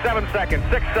 8, 7 seconds,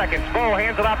 6 seconds. Bo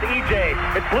hands it off to EJ.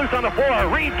 It's loose on the floor.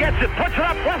 Reed gets it. Puts it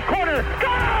up. Left corner.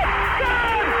 Good!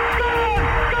 Good! Good!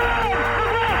 Good!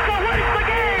 Nebraska wins the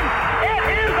game!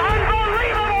 It is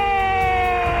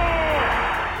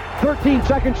unbelievable! 13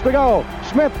 seconds to go.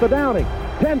 Smith to Downing.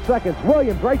 10 seconds.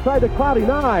 Williams right side to Cloudy.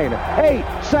 9, 8,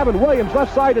 7. Williams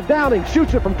left side to Downing.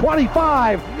 Shoots it from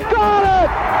 25. Got it!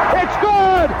 It's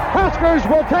good! Huskers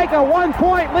will take a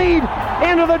 1-point lead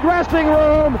into the dressing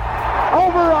room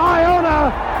over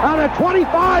Iona on a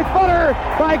 25-footer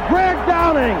by Greg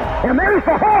Downing. And there's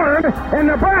the horn, and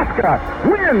Nebraska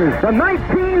wins the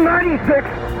 1996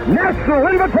 National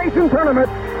Invitation Tournament,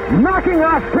 knocking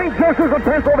off St. Joseph's of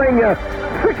Pennsylvania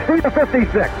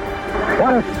 60-56.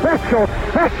 What a special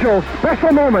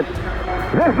moment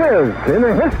this is in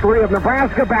the history of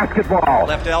Nebraska basketball.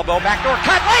 Left elbow, backdoor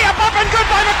cut, layup up and good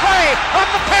by McCray. Up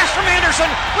the pass from Anderson.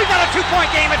 We've got a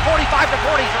 2-point game at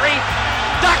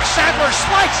 45-43. Doc Sadler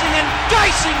slicing and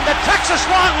dicing the Texas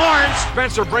Longhorns.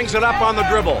 Spencer brings it up on the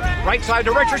dribble. Right side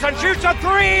to Richardson, shoots a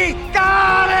three.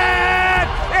 Got it!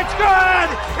 It's good!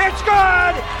 It's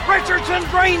good! Richardson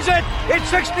drains it. It's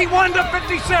 61 to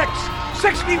 56.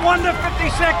 61 to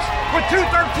 56 with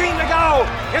 2:13 to go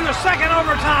in the second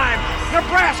overtime.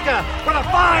 Nebraska with a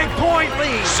 5-point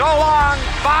lead. So long,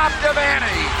 Bob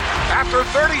Devaney. After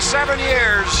 37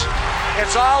 years,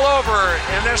 it's all over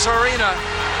in this arena,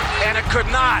 and it could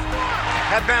not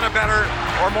have been a better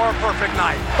or more perfect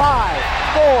night. 5,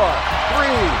 4, 3,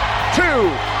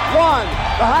 2, 1.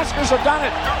 The Huskers have done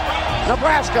it.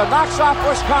 Nebraska knocks off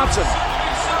Wisconsin.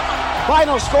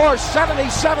 Final score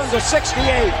 77 to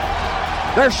 68.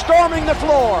 They're storming the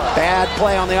floor. Bad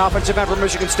play on the offensive end for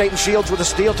Michigan State, and Shields with a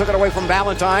steal took it away from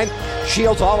Valentine.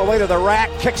 Shields all the way to the rack,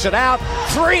 kicks it out.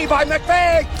 Three by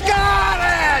McVay. Got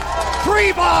it!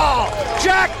 Free ball.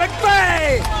 Jack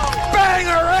McVay.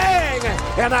 Bang-a-ring.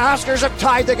 And the Huskers have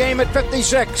tied the game at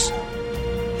 56.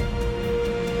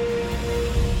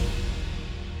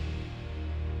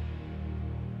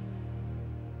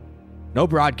 No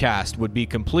broadcast would be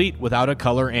complete without a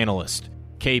color analyst.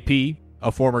 KP,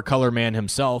 a former color man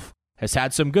himself, has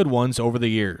had some good ones over the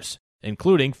years,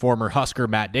 including former Husker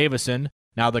Matt Davison,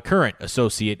 now the current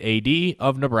Associate AD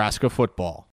of Nebraska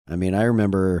football. I mean, I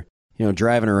remember,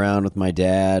 driving around with my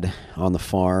dad on the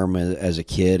farm as a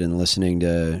kid and listening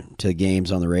to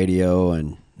games on the radio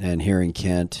and hearing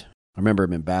Kent. I remember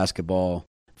him in basketball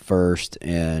first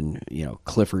and,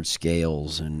 Clifford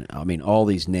Scales and, all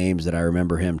these names that I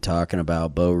remember him talking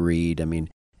about, Bo Reed,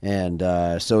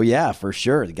 so yeah, for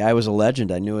sure. The guy was a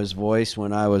legend. I knew his voice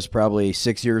when I was probably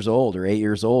 6 years old or 8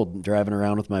 years old, driving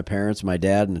around with my parents, my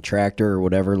dad in the tractor or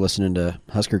whatever, listening to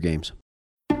Husker games.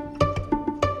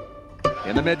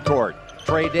 In the midcourt,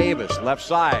 Trey Davis, left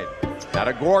side. Now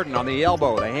to Gordon on the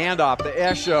elbow. The handoff to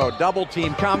Esho. Double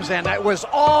team comes in. That was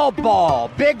all ball.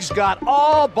 Biggs got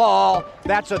all ball.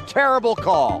 That's a terrible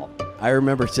call. I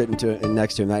remember sitting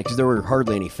next to him because there were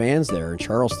hardly any fans there in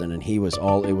Charleston, and it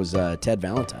was Ted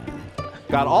Valentine.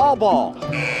 Got all ball.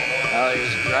 Well, he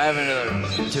was driving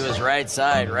to his right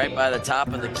side, right by the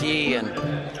top of the key, and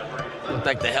looked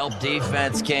like the help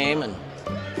defense came, and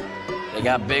they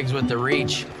got Biggs with the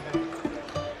reach.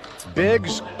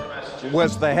 Biggs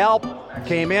was the help,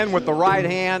 came in with the right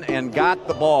hand and got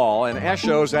the ball, and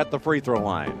Esho's at the free throw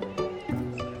line.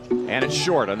 And it's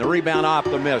short, and the rebound off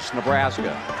the miss,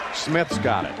 Nebraska. Smith's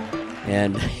got it.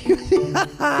 And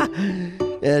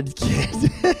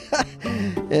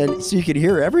and so you could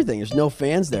hear everything. There's no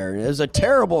fans there. It was a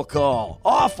terrible call.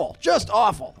 Awful. Just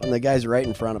awful. And the guy's right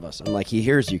in front of us. I'm like, he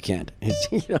hears you, Kent.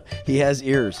 He has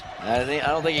ears. I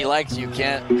don't think he likes you,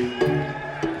 Kent.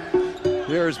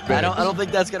 Here's Biggs. I don't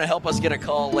think that's going to help us get a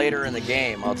call later in the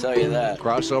game, I'll tell you that.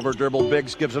 Crossover dribble,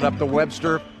 Biggs gives it up to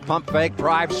Webster. Pump fake,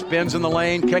 drive, spins in the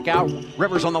lane, kick out.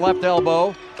 Rivers on the left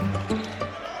elbow.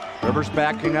 Rivers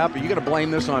backing up. Are you going to blame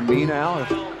this on me now?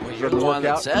 Well, you're the one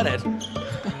that said it.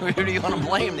 Who do you want to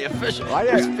blame? The official?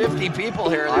 There's 50 people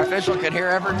here. The official can hear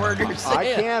every word you're saying.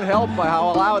 I can't help by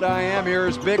how loud I am.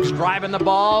 Here's Biggs driving the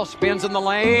ball, spins in the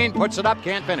lane, puts it up,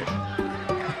 can't finish.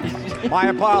 My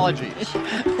apologies.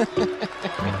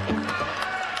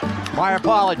 My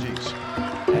apologies.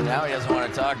 And now he doesn't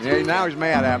want to talk to you. Now he's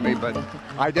mad at me, but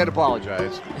I did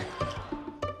apologize.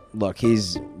 Look,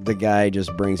 the guy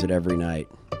just brings it every night.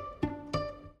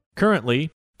 Currently,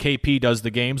 KP does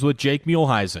the games with Jake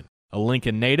Muehlheisen, a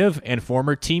Lincoln native and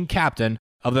former team captain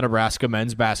of the Nebraska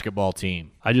men's basketball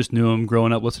team. I just knew him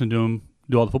growing up, listening to him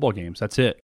do all the football games. That's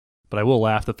it. But I will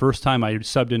laugh. The first time I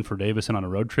subbed in for Davison on a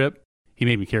road trip, he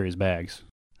made me carry his bags.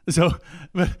 So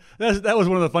but that was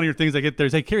one of the funnier things I get there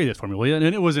is, hey, carry this for me, will you? And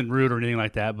it wasn't rude or anything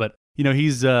like that. But,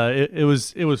 he's it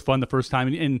was fun the first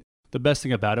time. And the best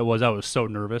thing about it was I was so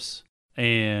nervous.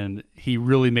 And he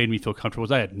really made me feel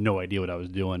comfortable. I had no idea what I was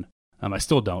doing. I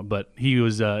still don't, but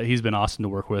he's been awesome to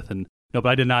work with. And no,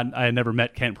 but I had never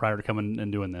met Kent prior to coming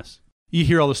and doing this. You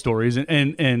hear all the stories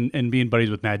and being buddies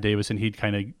with Matt Davis, and he'd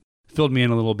kind of filled me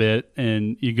in a little bit.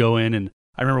 And you go in, and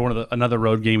I remember another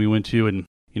road game we went to, and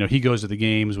he goes to the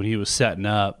games when he was setting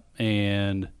up,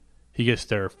 and he gets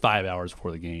there 5 hours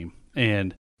before the game,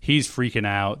 and he's freaking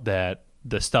out that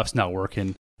the stuff's not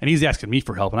working. And he's asking me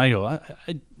for help, and I go,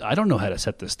 I don't know how to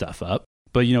set this stuff up.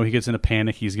 But, he gets in a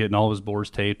panic. He's getting all of his boards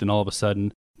taped, and all of a sudden,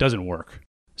 it doesn't work.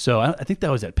 So I think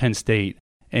that was at Penn State,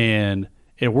 and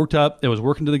it worked up. It was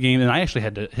working to the game, and I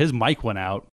actually his mic went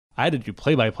out. I had to do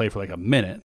play-by-play for like a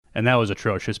minute, and that was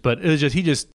atrocious. But it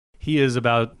was he is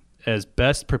about as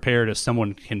best prepared as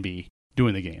someone can be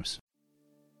doing the games.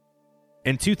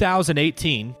 In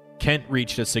 2018, Kent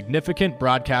reached a significant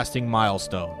broadcasting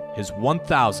milestone, his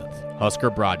 1,000th Husker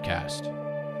broadcast.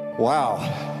 Wow,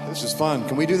 this is fun.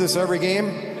 Can we do this every game?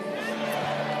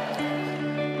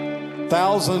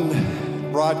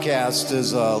 1,000 broadcasts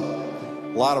is a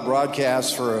lot of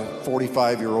broadcasts for a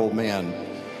 45-year-old man.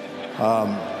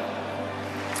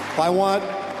 I want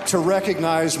to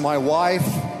recognize my wife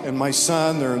and my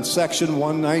son. They're in section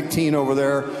 119 over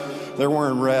there. They're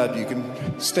wearing red. You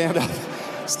can stand up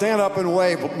and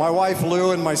wave. My wife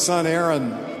Lou and my son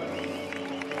Aaron.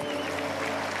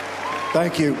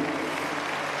 Thank you.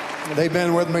 They've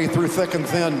been with me through thick and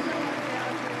thin.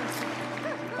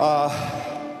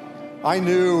 I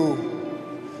knew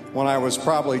when I was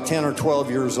probably 10 or 12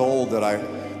 years old that I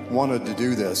wanted to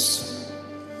do this.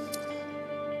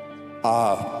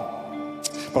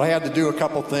 But I had to do a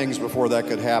couple things before that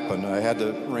could happen. I had to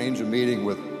arrange a meeting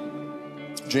with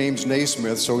James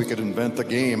Naismith so we could invent the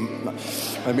game.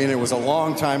 I mean, it was a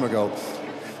long time ago.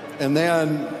 And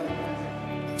then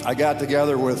I got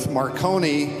together with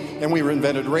Marconi and we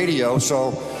invented radio. So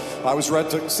I was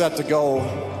set to go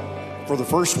for the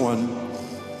first one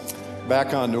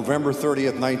back on November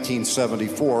 30th,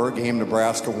 1974. Game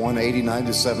Nebraska won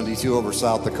 89-72 over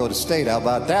South Dakota State. How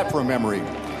about that for a memory?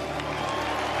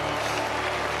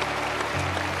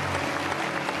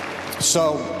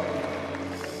 So,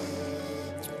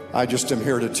 I just am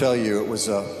here to tell you it was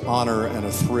an honor and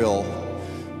a thrill.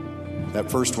 That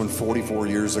first one 44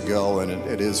 years ago, and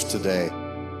it is today.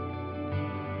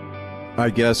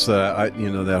 I guess,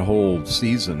 that whole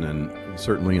season, and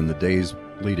certainly in the days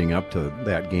leading up to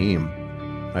that game,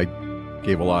 I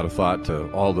gave a lot of thought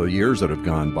to all the years that have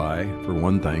gone by, for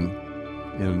one thing.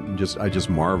 And I just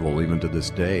marvel even to this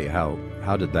day, how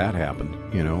did that happen?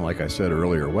 Like I said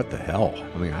earlier, what the hell?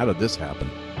 I mean, how did this happen?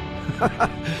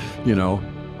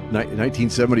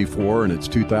 1974 and it's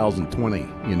 2020,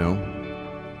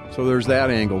 So there's that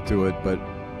angle to it. But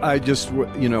I just,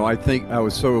 I think I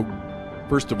was so,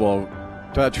 first of all,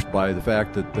 touched by the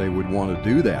fact that they would want to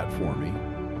do that for me.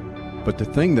 But the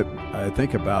thing that I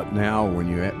think about now when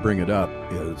you bring it up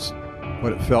is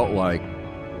what it felt like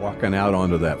walking out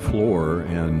onto that floor,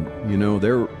 and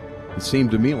it seemed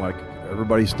to me like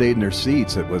everybody stayed in their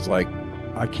seats. It was like,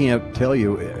 I can't tell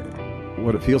you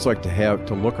what it feels like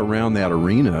to look around that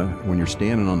arena when you're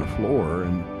standing on the floor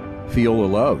and feel the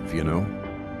love,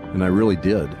 and I really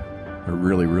did. I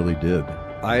really, really did.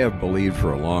 I have believed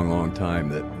for a long, long time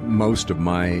that most of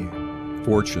my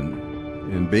fortune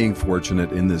and being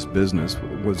fortunate in this business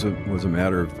was a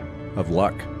matter of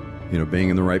luck. Being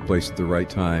in the right place at the right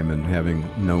time and having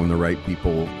known the right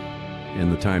people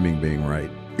and the timing being right.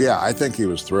 Yeah, I think he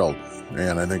was thrilled,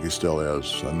 and I think he still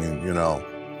is. I mean,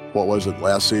 what was it,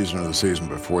 last season or the season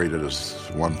before, he did his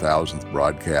 1,000th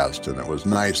broadcast, and it was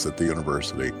nice that the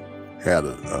university had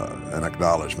an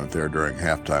acknowledgement there during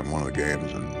halftime one of the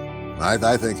games, and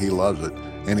I think he loves it,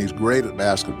 and he's great at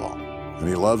basketball, and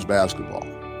he loves basketball.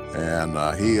 And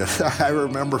I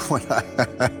remember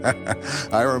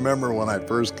when I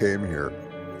first came here,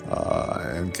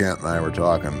 and Kent and I were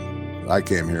talking. I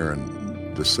came here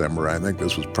in December. I think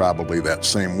this was probably that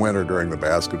same winter during the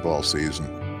basketball season.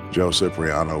 Joe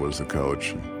Cipriano was the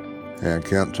coach, and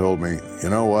Kent told me, you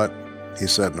know what? He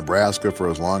said, Nebraska, for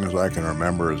as long as I can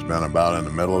remember, has been about in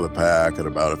the middle of the pack at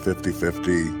about a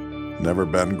 50-50, never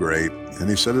been great. And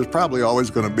he said, it's probably always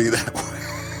going to be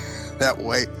that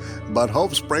way. But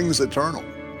hope springs eternal.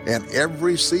 And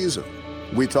every season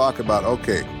we talk about,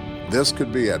 okay, this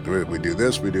could be it. We do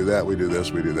this, we do that, we do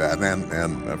this, we do that.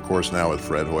 And of course now with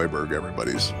Fred Hoiberg,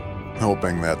 everybody's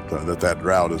hoping that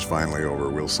drought is finally over.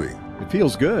 We'll see. It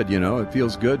feels good, It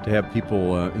feels good to have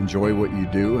people enjoy what you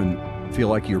do and feel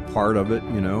like you're part of it,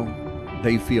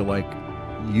 They feel like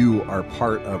you are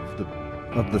part of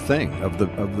the thing, of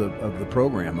the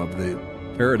program, of the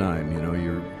paradigm,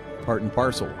 You're part and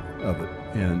parcel of it,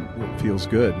 and it feels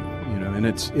good, and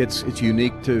it's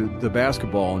unique to the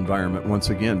basketball environment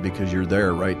once again, because you're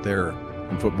there, right there.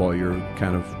 In football, you're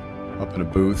kind of up in a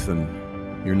booth, and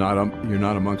you're not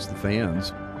amongst the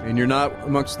fans, and you're not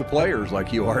amongst the players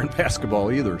like you are in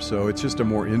basketball either. So it's just a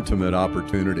more intimate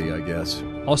opportunity, I guess.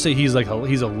 I'll say he's a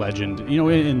legend.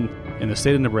 In the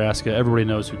state of Nebraska, everybody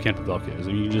knows who Kent Pavelka is.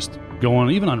 I mean, you just go on,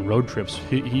 even on road trips,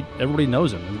 everybody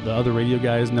knows him. The other radio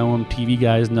guys know him, TV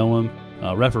guys know him.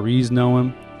 Referees know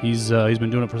him. He's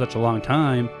been doing it for such a long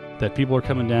time that people are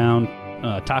coming down,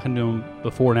 talking to him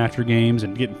before and after games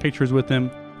and getting pictures with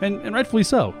him, and rightfully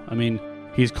so. I mean,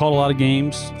 he's called a lot of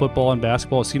games, football and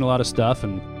basketball, seen a lot of stuff,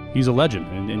 and he's a legend.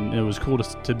 And it was cool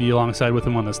to be alongside with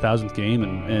him on this 1,000th game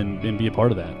and be a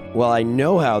part of that. Well, I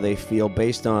know how they feel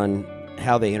based on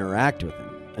how they interact with him.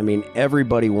 I mean,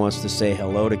 everybody wants to say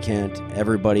hello to Kent.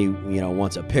 Everybody,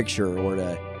 wants a picture or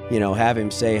to, have him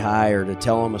say hi or to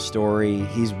tell him a story.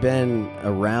 He's been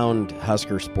around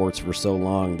Husker sports for so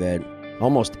long that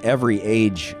almost every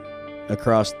age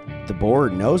across the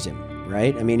board knows him,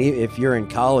 right? I mean, if you're in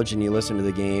college and you listen to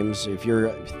the games, if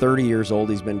you're 30 years old,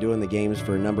 he's been doing the games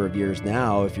for a number of years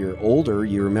now. If you're older,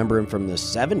 you remember him from the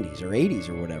 70s or 80s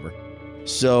or whatever.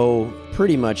 So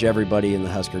pretty much everybody in the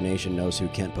Husker Nation knows who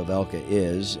Kent Pavelka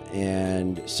is,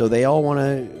 and so they all want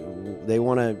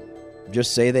to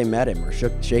just say they met him or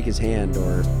shake his hand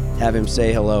or have him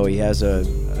say hello. He has a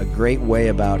great way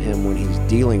about him when he's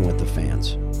dealing with the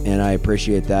fans, and I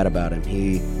appreciate that about him.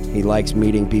 He likes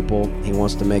meeting people. He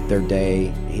wants to make their day.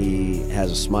 He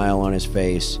has a smile on his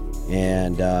face,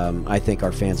 and I think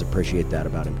our fans appreciate that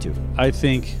about him too. I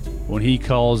think when he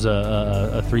calls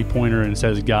a three-pointer and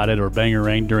says "got it" or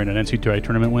 "bang-a-rang" during an NCAA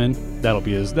tournament win, that'll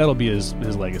be his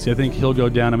legacy. I think he'll go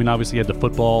down. I mean, obviously he had the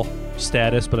football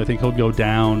status, but I think he'll go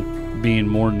down being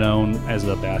more known as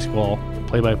a basketball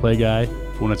play-by-play guy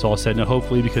when it's all said. Now,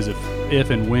 hopefully, because if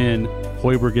and when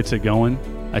Hoiberg gets it going,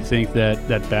 I think that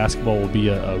basketball will be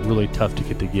a really tough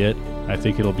ticket to get. I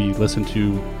think it'll be listened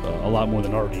to a lot more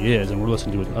than it already is, and we're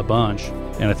listening to it a bunch.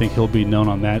 And I think he'll be known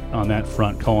on that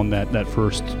front, calling that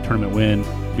first tournament win,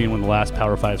 being one of the last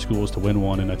Power 5 schools to win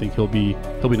one. And I think he'll be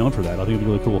known for that. I think it'll be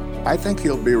really cool. I think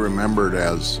he'll be remembered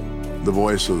as the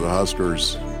voice of the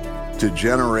Huskers to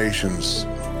generations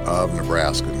of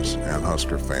Nebraskans and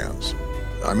Husker fans.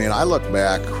 I mean, I look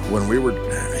back when he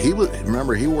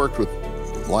worked with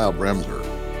Lyle Bremser.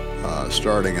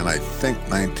 Starting in, I think,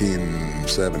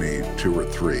 1972 or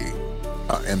 3,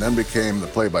 and then became the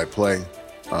play-by-play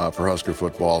for Husker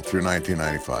football through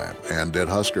 1995, and did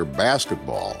Husker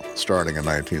basketball starting in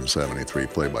 1973,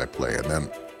 play-by-play, and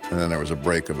then there was a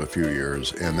break of a few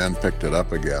years, and then picked it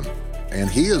up again. And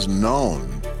he is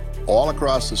known all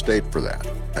across the state for that.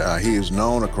 He is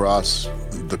known across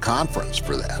the conference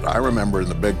for that. I remember in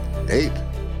the Big 8,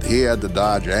 he had to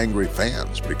dodge angry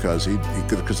fans because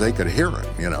they could hear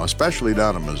him, especially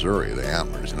down in Missouri, the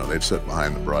Antlers, they'd sit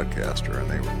behind the broadcaster and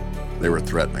they were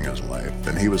threatening his life.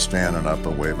 And he was standing up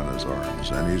and waving his arms.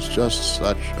 And he's just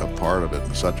such a part of it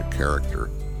and such a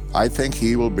character. I think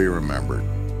he will be remembered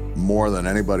more than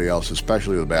anybody else,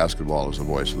 especially with basketball, as the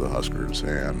voice of the Huskers.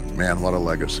 And man, what a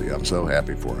legacy. I'm so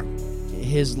happy for him.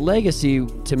 His legacy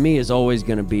to me is always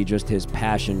going to be just his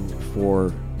passion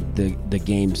for the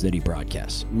games that he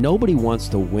broadcasts. Nobody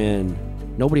wants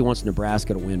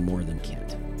Nebraska to win more than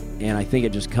Kent. And I think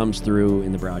it just comes through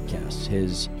in the broadcasts.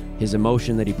 His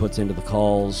emotion that he puts into the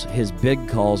calls, his big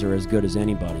calls are as good as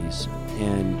anybody's.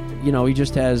 And, he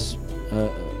just has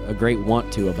a great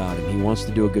want to about him. He wants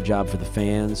to do a good job for the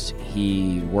fans.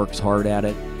 He works hard at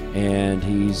it. And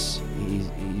he's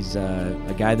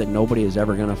a guy that nobody is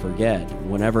ever going to forget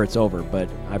whenever it's over. But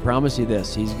I promise you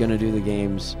this, he's going to do the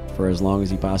games for as long as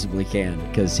he possibly can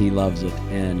because he loves it,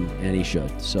 and he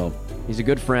should. So he's a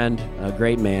good friend, a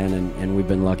great man, and we've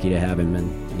been lucky to have him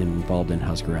involved in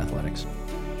Husker athletics.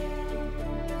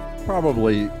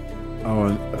 Probably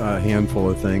a handful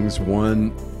of things.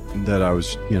 One, that I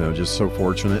was, just so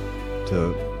fortunate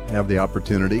to have the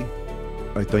opportunity.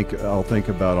 I'll think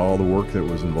about all the work that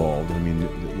was involved. I mean,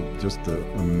 just the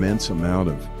immense amount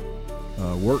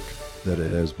of work that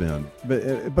it has been.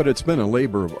 But it's been a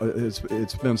labor.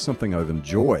 It's been something I've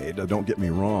enjoyed. Don't get me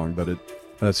wrong, but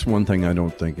that's one thing I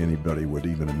don't think anybody would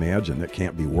even imagine. That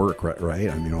can't be work, right?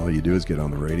 I mean, all you do is get on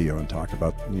the radio and talk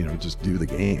about, just do the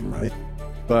game, right?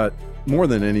 But more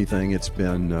than anything, it's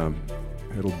been,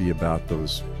 it'll be about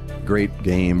those great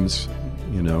games,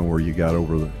 where you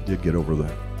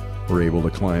were able to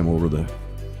climb over the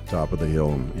top of the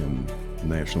hill in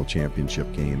national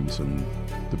championship games and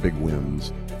the big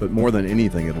wins. But more than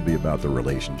anything, it'll be about the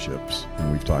relationships.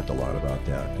 And we've talked a lot about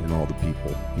that, and all the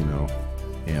people,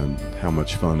 and how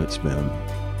much fun it's been.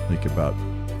 Think about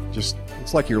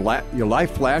it's like your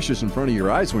life flashes in front of your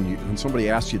eyes when somebody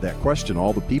asks you that question,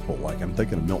 all the people. Like, I'm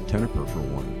thinking of Milt Tenneper for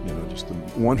one, just the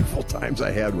wonderful times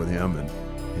I had with him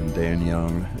and Dan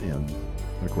Young and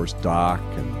of course Doc,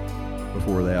 and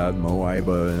before that Mo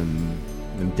Iba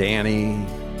and Danny.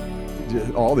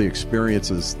 All the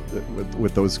experiences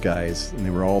with those guys, and they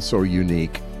were all so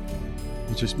unique.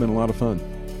 It's just been a lot of fun.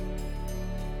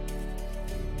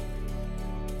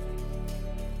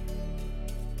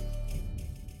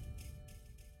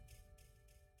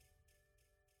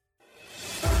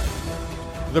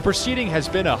 The proceeding has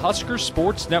been a Husker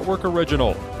Sports Network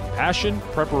original. Passion,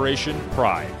 preparation,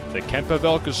 pride. The Kent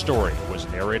Pavelka Story was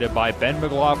narrated by Ben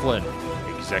McLaughlin.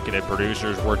 Executive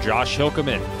producers were Josh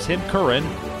Hilkeman, Tim Curran,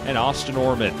 and Austin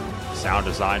Orman. Sound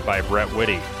designed by Brett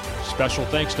Whitty. Special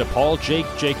thanks to Paul Jake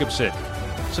Jacobson.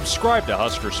 Subscribe to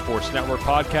Husker Sports Network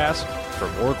podcast for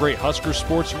more great Husker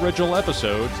Sports original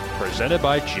episodes presented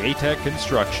by J-Tech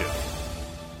Contruction.